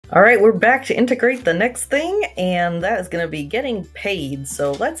All right, we're back to integrate the next thing, and that is going to be getting paid.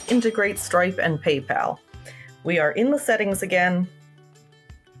 So let's integrate Stripe and PayPal. We are in the settings again.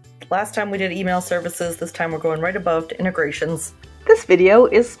 Last time we did email services, this time we're going right above to integrations. This video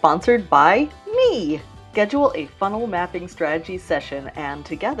is sponsored by me. Schedule a funnel mapping strategy session, and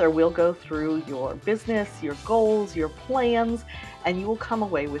together we'll go through your business, your goals, your plans, and you will come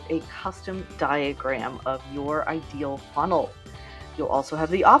away with a custom diagram of your ideal funnel. You'll also have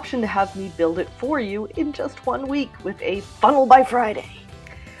the option to have me build it for you in just 1 week with a funnel by Friday.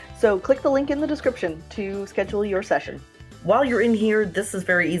 So click the link in the description to schedule your session. While you're in here, this is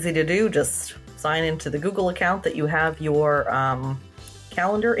very easy to do. Just sign into the Google account that you have your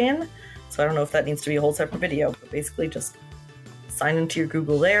calendar in. So I don't know if that needs to be a whole separate video, but basically just sign into your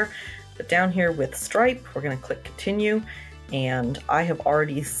Google there. But down here with Stripe, we're going to click continue, and I have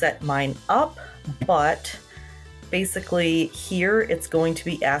already set mine up, but basically here it's going to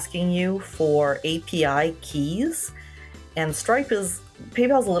be asking you for API keys, and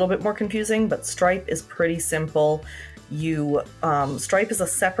PayPal's a little bit more confusing, but Stripe is pretty simple. Stripe is a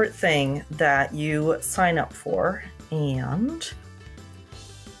separate thing that you sign up for, and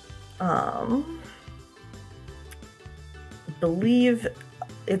I believe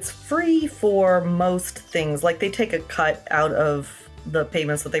it's free for most things. Like, they take a cut out of the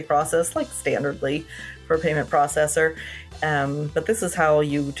payments that they process, like standardly for a payment processor. But this is how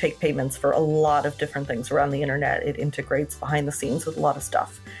you take payments for a lot of different things around the internet. It integrates behind the scenes with a lot of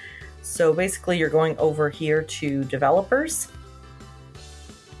stuff. So basically you're going over here to developers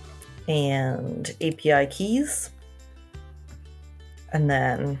and API keys, and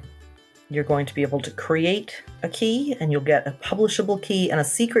then you're going to be able to create a key, and you'll get a publishable key and a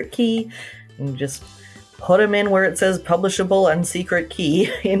secret key, and you just put them in where it says publishable and secret key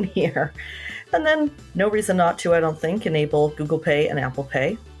in here. And then, no reason not to, I don't think, enable Google Pay and Apple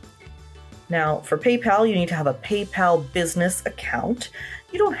Pay. Now, for PayPal, you need to have a PayPal business account.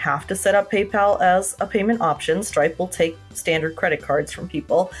 You don't have to set up PayPal as a payment option. Stripe will take standard credit cards from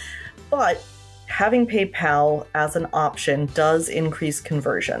people, but having PayPal as an option does increase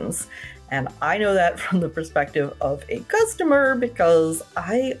conversions. And I know that from the perspective of a customer, because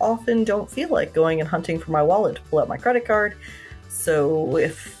I often don't feel like going and hunting for my wallet to pull out my credit card. So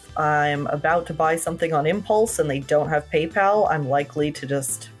if I'm about to buy something on impulse and they don't have PayPal, I'm likely to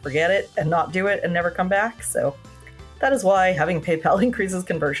just forget it and not do it and never come back. So that is why having PayPal increases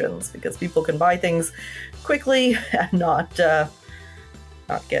conversions, because people can buy things quickly and not have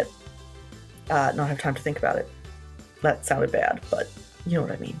time to think about it. That sounded bad, but you know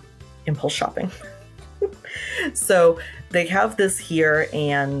what I mean. Impulse shopping. So they have this here,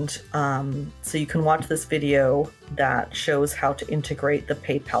 and so you can watch this video that shows how to integrate the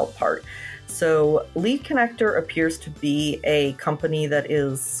PayPal part. So Lead Connector appears to be a company that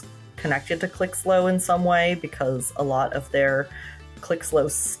is connected to Clixlo in some way, because a lot of their Clixlo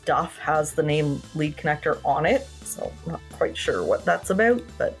stuff has the name Lead Connector on it. So I'm not quite sure what that's about,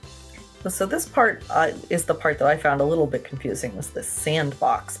 but so this part is the part that I found a little bit confusing, was this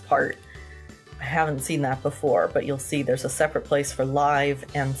sandbox part. I haven't seen that before, but you'll see there's a separate place for live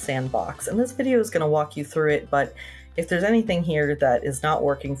and sandbox. And this video is going to walk you through it, but if there's anything here that is not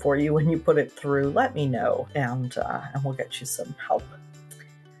working for you when you put it through, let me know, and we'll get you some help.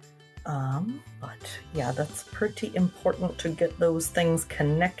 But yeah, that's pretty important to get those things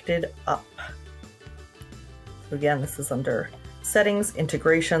connected up. So again, this is under Settings,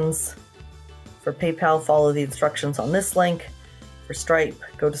 Integrations. For PayPal, follow the instructions on this link. For Stripe,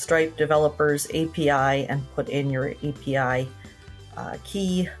 go to Stripe, Developers, API, and put in your API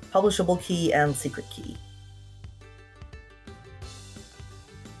key, publishable key, and secret key.